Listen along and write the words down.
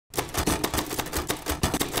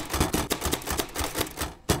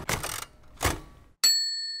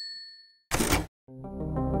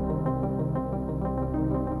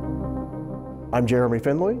I'm Jeremy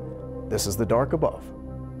Finley. This is The Dark Above.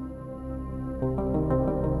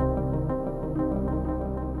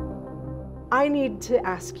 I need to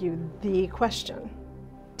ask you the question.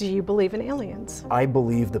 Do you believe in aliens? I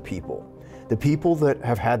believe the people. The people that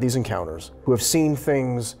have had these encounters, who have seen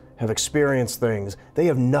things, have experienced things, they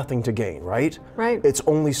have nothing to gain, right? Right. It's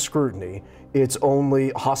only scrutiny. It's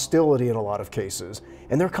only hostility in a lot of cases.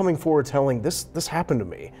 And they're coming forward telling, this happened to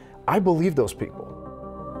me. I believe those people.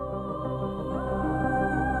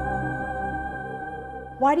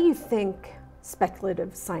 Why do you think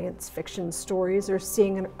speculative science fiction stories are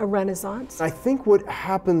seeing a renaissance? I think what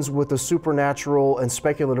happens with the supernatural and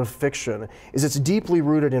speculative fiction is it's deeply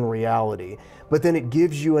rooted in reality, but then it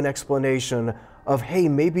gives you an explanation of, hey,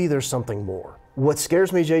 maybe there's something more. What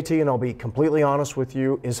scares me, JT, and I'll be completely honest with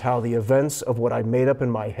you, is how the events of what I made up in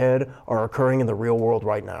my head are occurring in the real world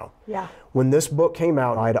right now. Yeah. When this book came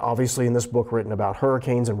out, I had obviously in this book written about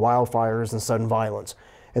hurricanes and wildfires and sudden violence.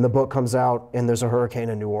 And the book comes out and there's a hurricane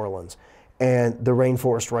in New Orleans. And the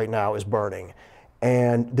rainforest right now is burning.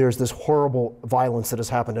 And there's this horrible violence that has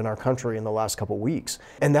happened in our country in the last couple of weeks.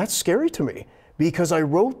 And that's scary to me because I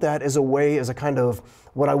wrote that as a kind of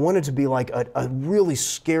what I wanted to be like a really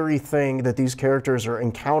scary thing that these characters are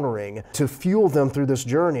encountering to fuel them through this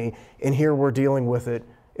journey. And here we're dealing with it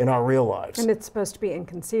in our real lives. And it's supposed to be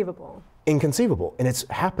inconceivable. Inconceivable. And it's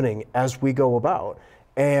happening as we go about.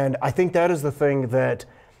 And I think that is the thing that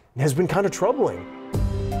has been kind of troubling.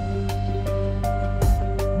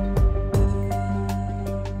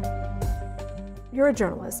 You're a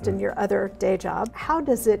journalist in your other day job. How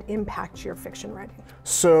does it impact your fiction writing?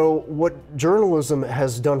 So what journalism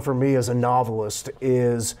has done for me as a novelist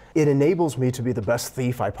is it enables me to be the best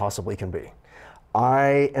thief I possibly can be.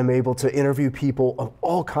 I am able to interview people of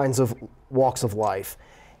all kinds of walks of life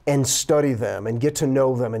and study them and get to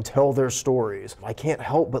know them and tell their stories. I can't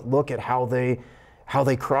help but look at how they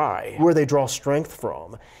cry, where they draw strength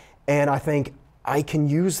from. And I think I can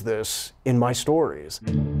use this in my stories.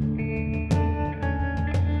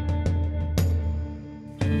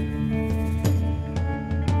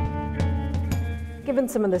 Given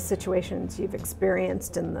some of the situations you've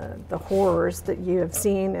experienced and the horrors that you have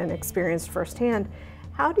seen and experienced firsthand,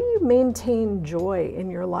 how do you maintain joy in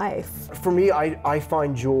your life? For me, I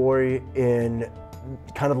find joy in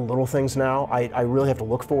kind of the little things now. I really have to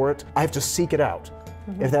look for it. I have to seek it out,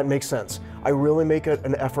 if that makes sense. I really make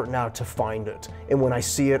an effort now to find it. And when I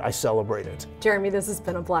see it, I celebrate it. Jeremy, this has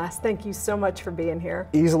been a blast. Thank you so much for being here.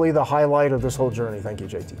 Easily the highlight of this whole journey. Thank you,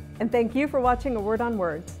 JT. And thank you for watching A Word on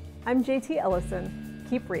Words. I'm JT Ellison.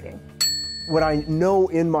 Keep reading. What I know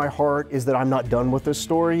in my heart is that I'm not done with this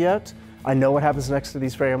story yet. I know what happens next to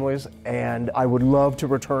these families, and I would love to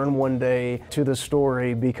return one day to this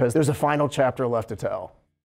story because there's a final chapter left to tell.